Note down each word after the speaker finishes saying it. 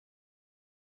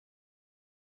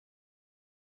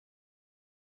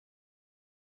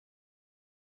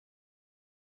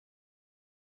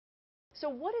So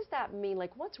what does that mean?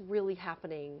 Like, what's really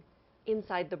happening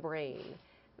inside the brain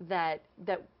that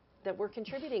we're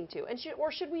contributing to? And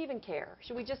should we even care?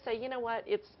 Should we just say, you know what,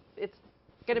 it's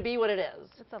going to be what it is?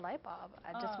 It's a light bulb.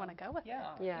 I just want to go with it.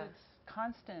 Yeah, it's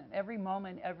constant. Every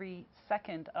moment, every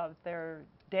second of their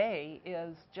day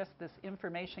is just this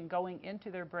information going into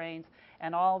their brains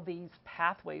and all these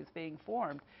pathways being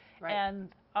formed. Right. And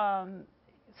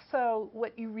so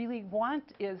what you really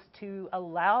want is to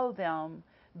allow them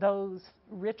those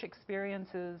rich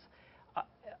experiences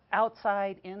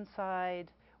outside, inside,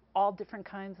 all different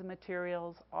kinds of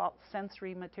materials, all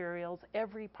sensory materials.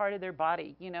 Every part of their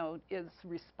body, you know, is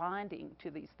responding to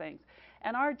these things.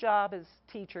 And our job as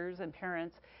teachers and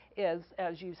parents is,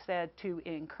 as you said, to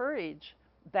encourage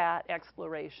that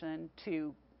exploration.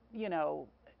 To, you know,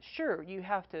 sure, you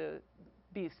have to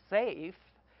be safe,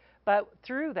 but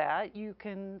through that you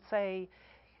can say,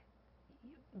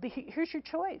 here's your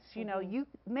choice. You know, you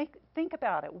think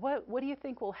about it. What do you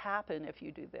think will happen if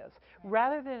you do this?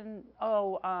 Rather than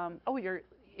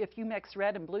if you mix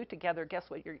red and blue together, guess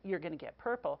what? You're going to get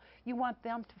purple. You want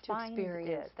them to find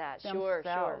experience it that. themselves.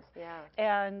 Sure, yeah.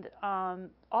 And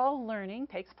all learning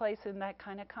takes place in that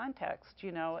kind of context.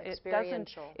 You know, it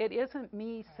isn't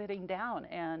me sitting down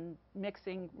and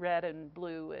mixing red and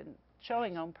blue and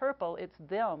showing them purple. It's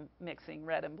them mixing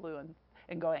red and blue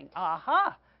and going,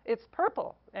 aha, it's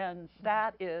purple. And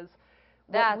that is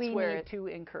what we need to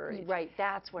encourage. Right,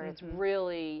 that's where it's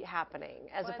really happening,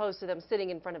 as opposed to them sitting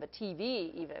in front of a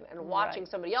TV even and watching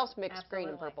somebody else mix green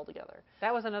and purple together.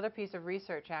 That was another piece of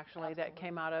research, actually, that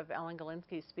came out of Ellen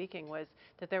Galinsky speaking, was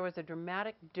that there was a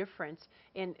dramatic difference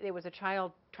in, it was a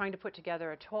child trying to put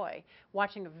together a toy,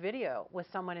 watching a video with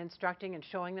someone instructing and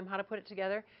showing them how to put it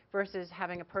together versus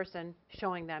having a person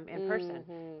showing them in person.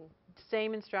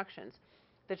 Same instructions.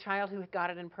 The child who got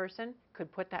it in person could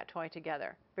put that toy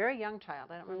together. Very young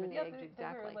child. I don't remember the age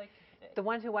exactly. Like the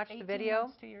ones who watched the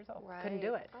video 2 years old. couldn't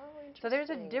do it. Oh, so there's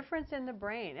a difference in the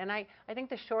brain. And I think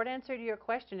the short answer to your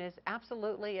question is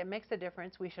absolutely, it makes a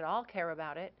difference. We should all care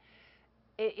about it.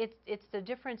 It's the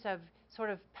difference of sort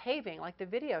of paving, like the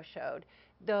video showed,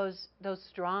 those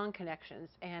strong connections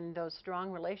and those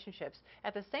strong relationships.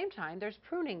 At the same time, there's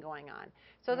pruning going on.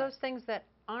 So those things that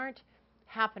aren't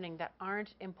happening, that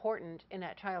aren't important in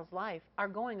that child's life, are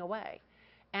going away.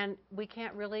 And we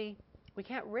can't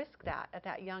risk that at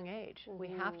that young age. We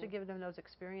have to give them those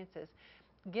experiences.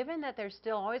 Given that there's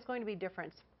still always going to be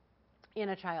difference in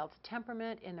a child's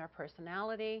temperament, in their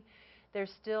personality,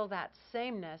 there's still that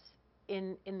sameness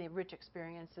in the rich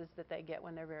experiences that they get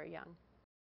when they're very young.